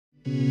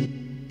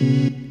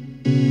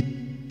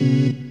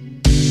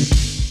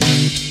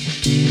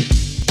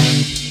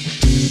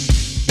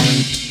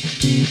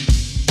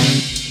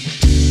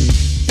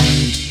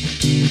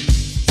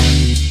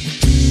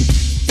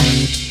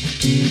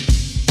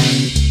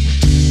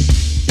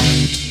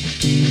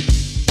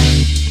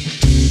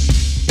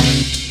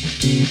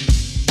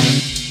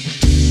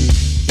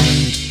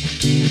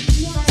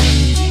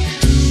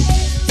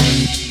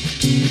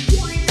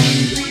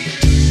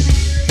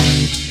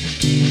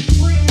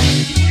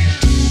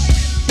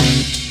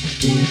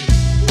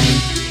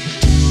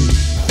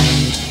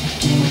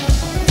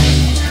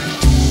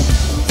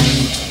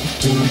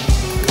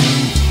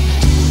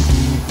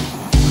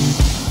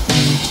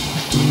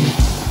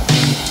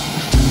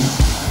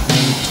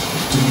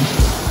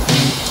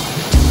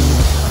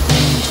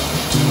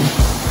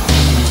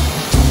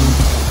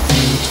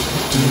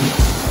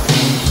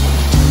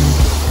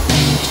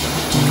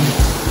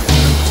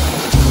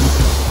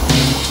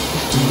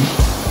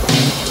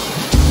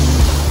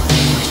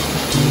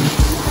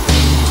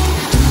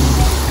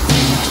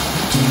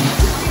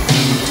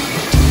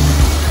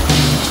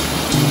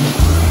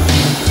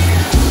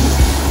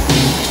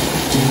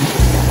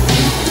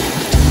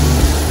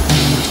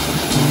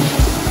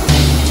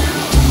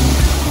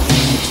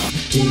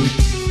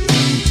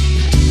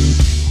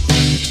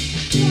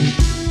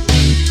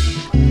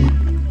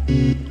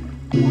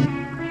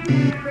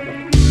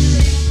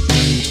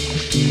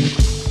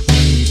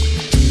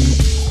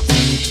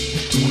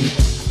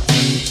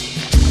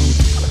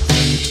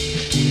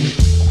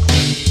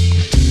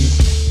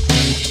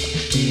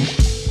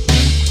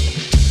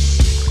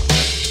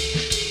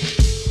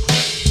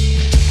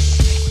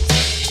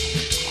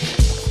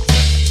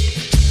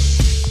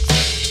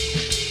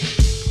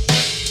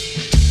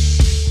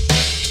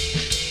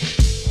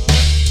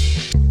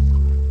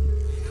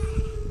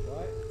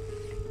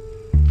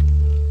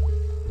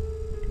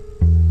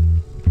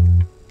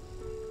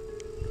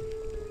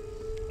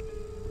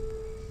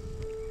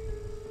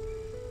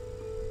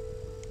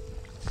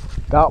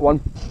Got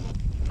one.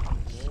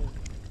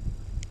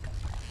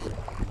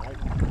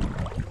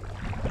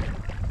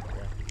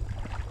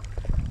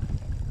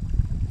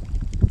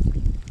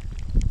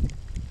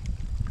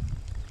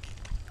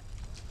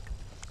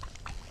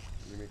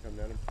 You may come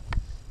down him?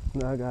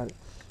 No, I got it.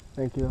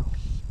 Thank you.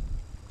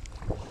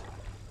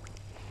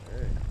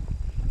 Hey.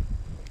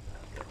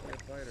 Definitely a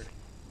fighter.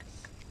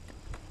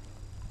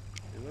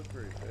 He looks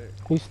pretty thick.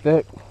 He's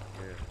thick. Yeah.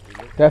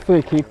 He looks Definitely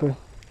a keeper.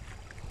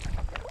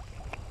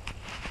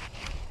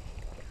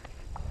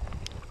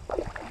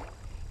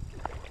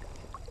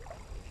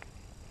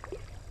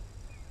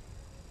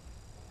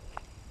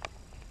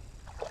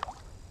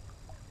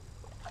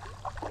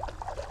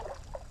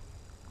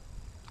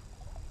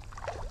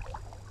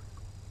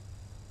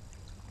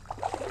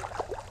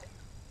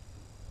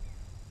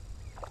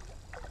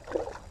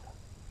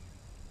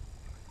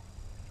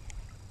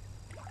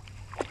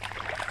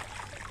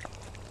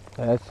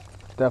 That's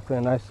definitely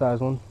a nice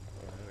size one.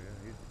 Oh, yeah.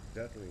 He's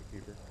definitely a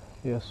keeper.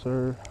 Yes,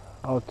 sir.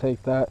 I'll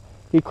take that.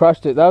 He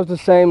crushed it. That was the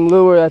same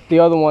lure that the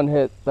other one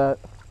hit that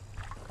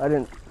I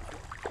didn't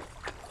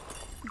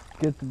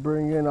get to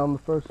bring in on the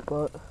first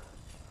spot.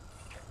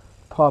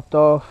 Popped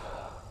off.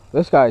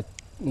 This guy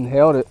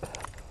inhaled it.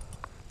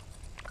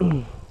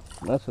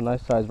 That's a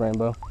nice size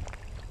rainbow.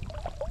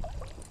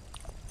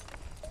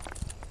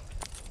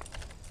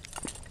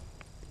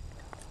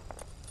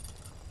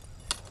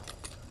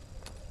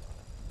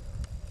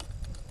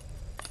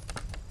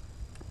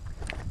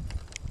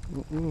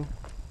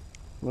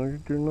 No,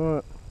 you're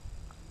not.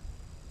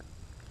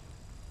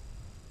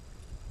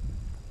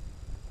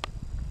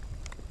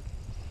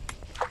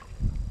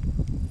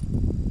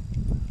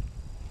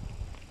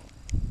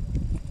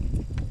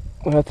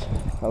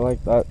 I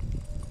like that.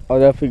 I'll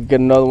definitely get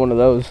another one of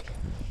those.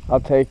 I'll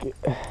take it.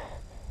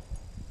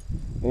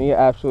 And he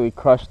absolutely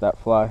crushed that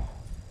fly.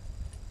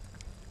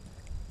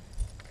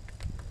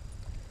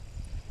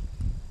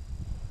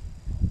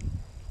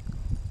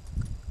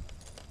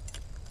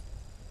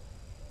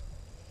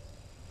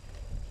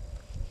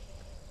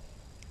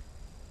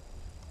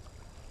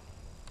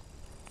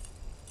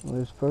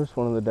 His first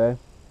one of the day.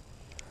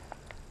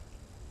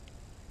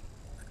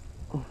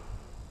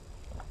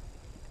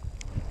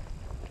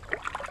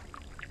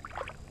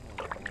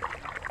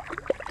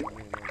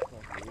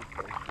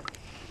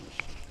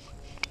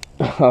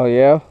 Oh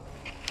yeah?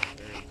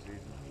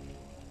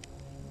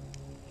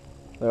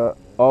 They're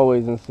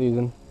always in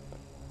season.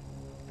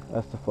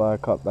 That's the fly I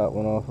caught that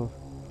one off of.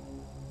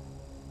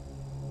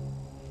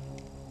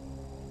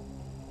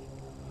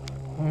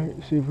 Alright,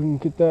 see if we can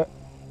get that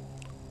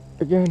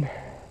again.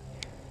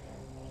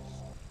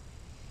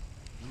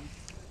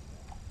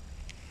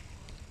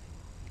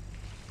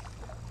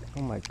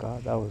 Oh my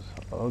god, that was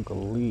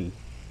ugly.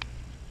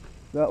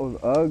 That was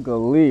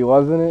ugly,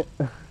 wasn't it?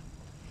 I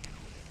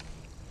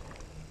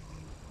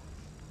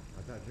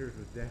thought yours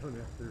was down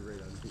after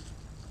right on me.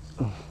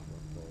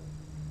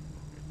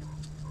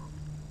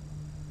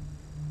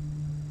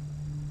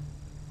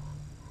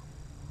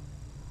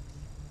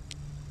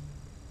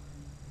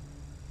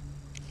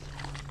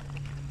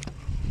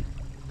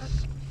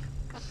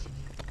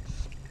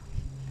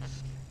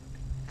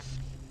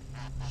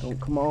 Don't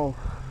come off.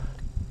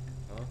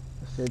 Huh?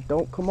 I said,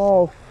 don't come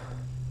off.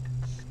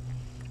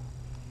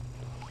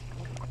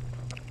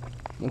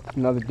 That's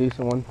another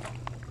decent one.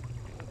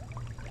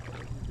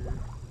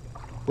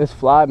 This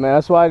fly, man,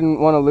 that's why I didn't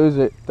want to lose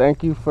it.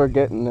 Thank you for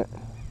getting it.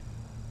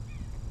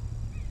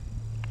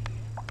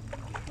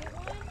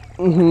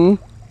 Mm-hmm.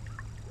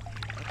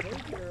 I told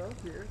you they're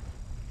up here.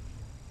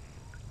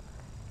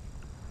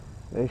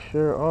 They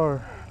sure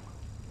are.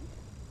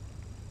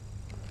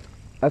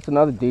 That's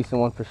another decent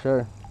one for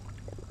sure.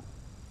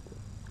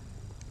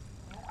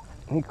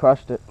 He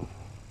crushed it.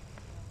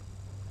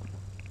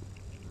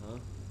 Huh?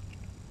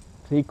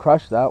 He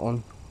crushed that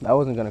one. That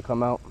wasn't gonna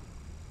come out.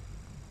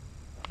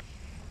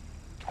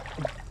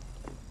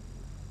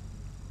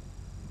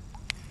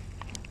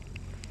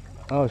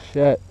 Oh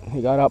shit,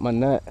 he got out my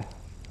net.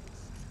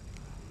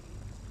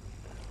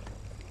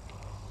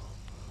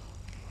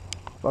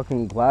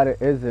 Fucking glad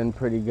it is in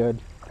pretty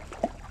good.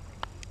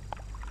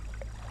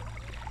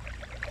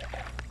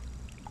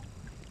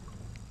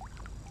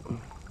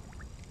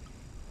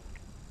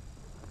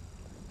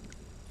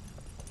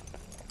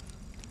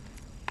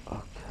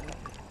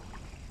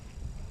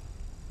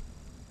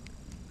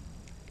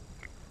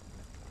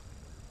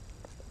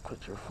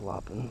 Quit your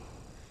flopping.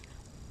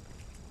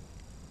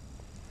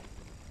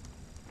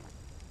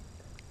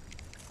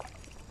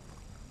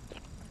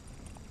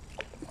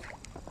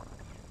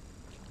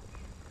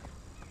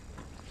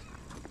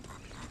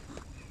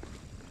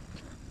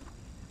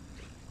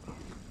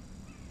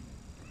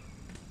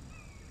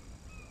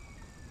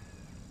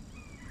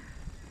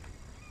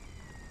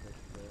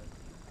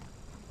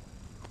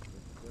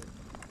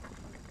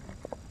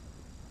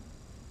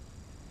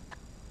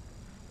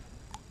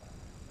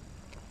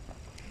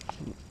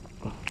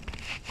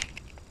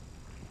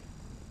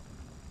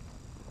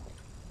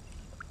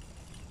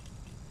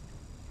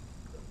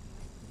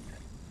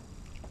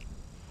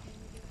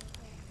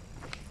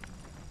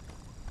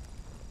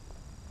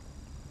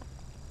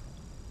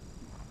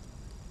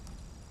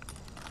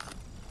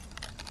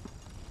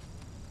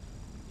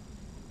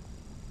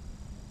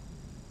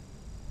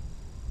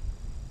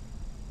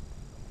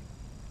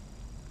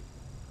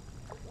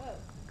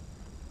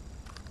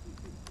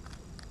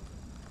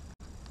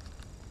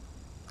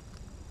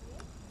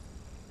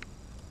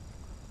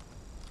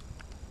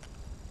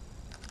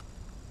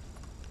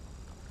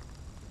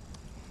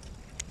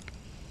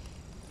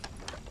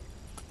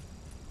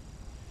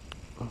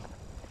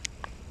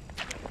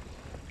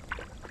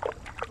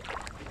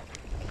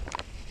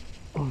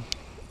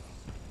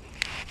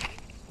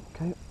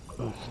 Okay,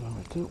 that's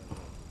number 2.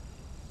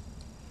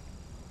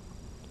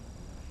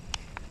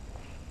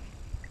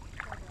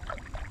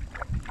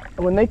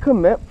 When they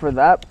commit for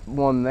that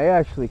one, they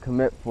actually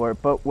commit for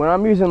it. But when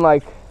I'm using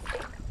like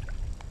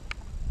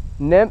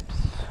nymphs,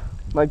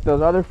 like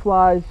those other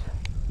flies,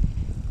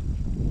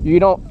 you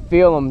don't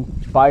feel them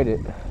bite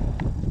it.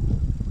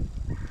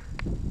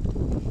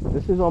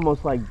 This is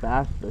almost like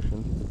bass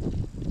fishing.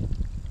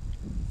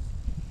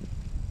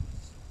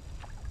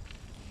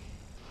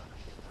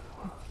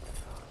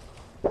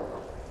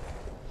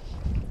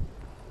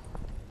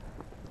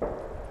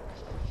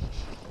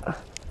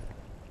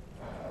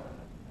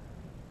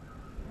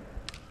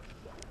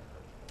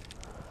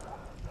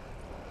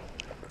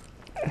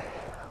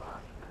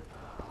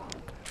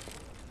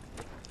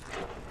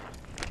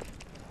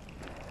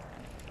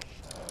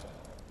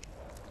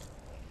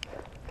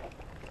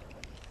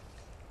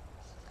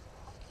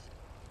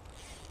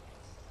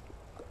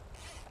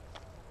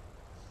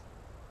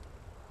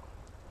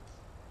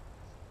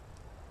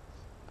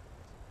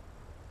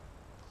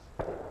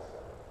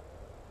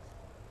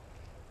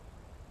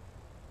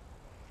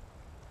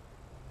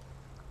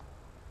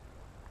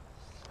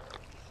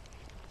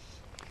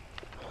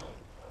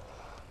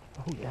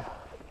 Oh yeah.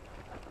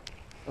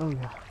 Oh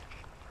yeah.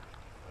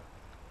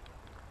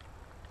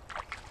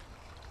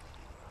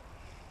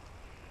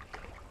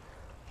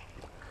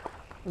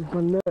 Where's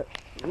my net?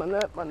 My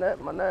net, my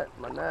net, my net,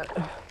 my net.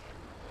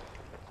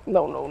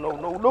 No, no, no,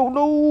 no, no,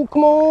 no.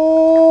 Come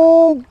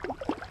on.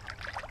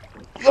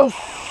 Yes.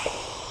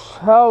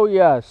 Hell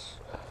yes.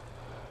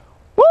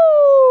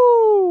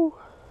 Woo!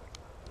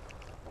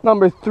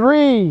 Number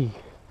 3.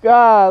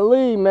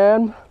 Golly,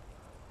 man.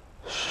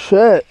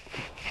 Shit.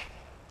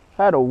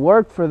 Had to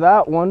work for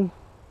that one.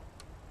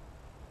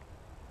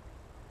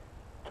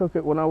 Took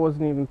it when I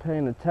wasn't even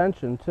paying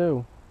attention,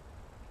 too.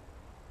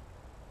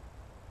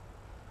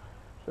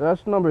 So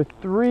that's number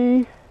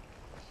 3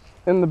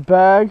 in the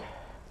bag.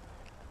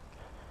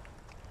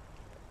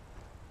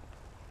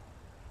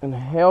 And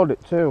held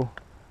it, too.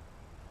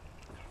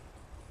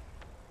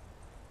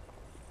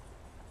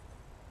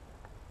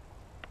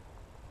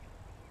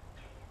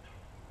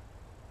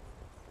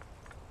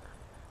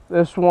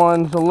 This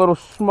one's a little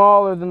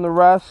smaller than the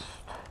rest.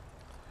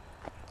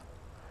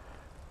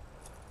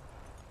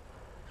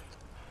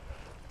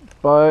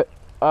 But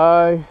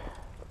I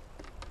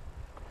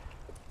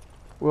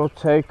will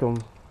take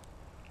them.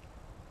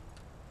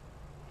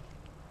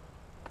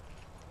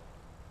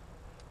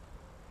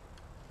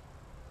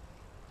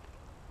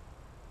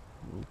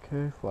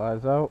 Okay,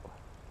 flies out.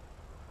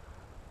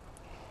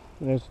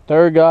 And there's the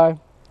third guy.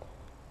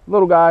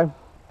 Little guy.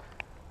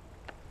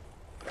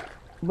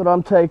 But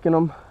I'm taking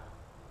them.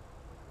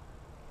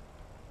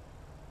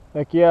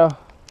 Heck yeah.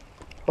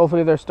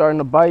 Hopefully they're starting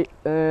to bite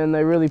and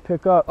they really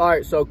pick up. All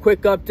right, so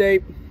quick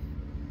update.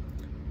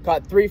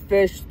 Caught 3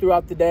 fish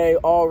throughout the day,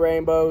 all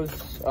rainbows.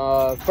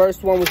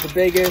 First one was the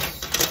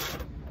biggest.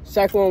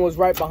 Second one was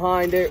right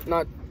behind it,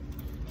 not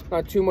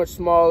too much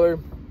smaller.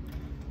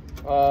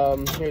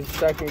 Here's the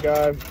second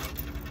guy.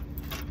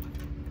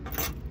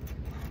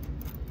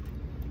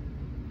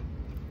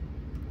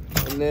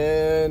 And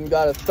then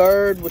got a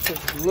third, which is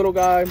the little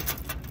guy.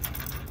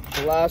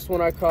 The last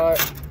one I caught.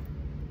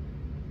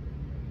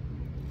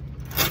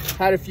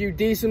 Had a few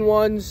decent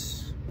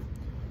ones.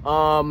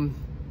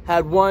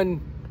 Had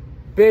one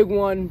big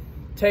one,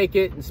 take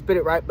it and spit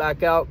it right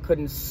back out.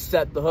 Couldn't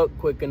set the hook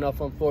quick enough,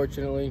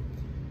 unfortunately.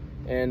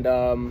 And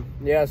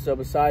yeah, so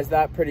besides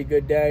that, pretty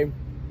good day.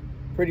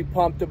 Pretty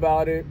pumped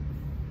about it.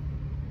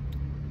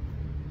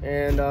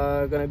 And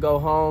gonna go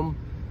home,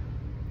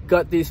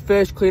 gut these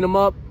fish, clean them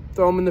up,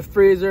 throw them in the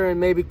freezer, and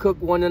maybe cook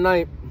one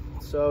tonight.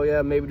 So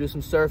yeah, maybe do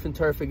some surf and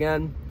turf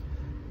again.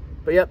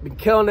 But yep, been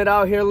killing it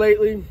out here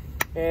lately.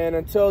 And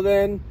until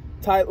then,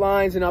 tight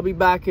lines, and I'll be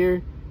back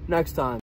here next time.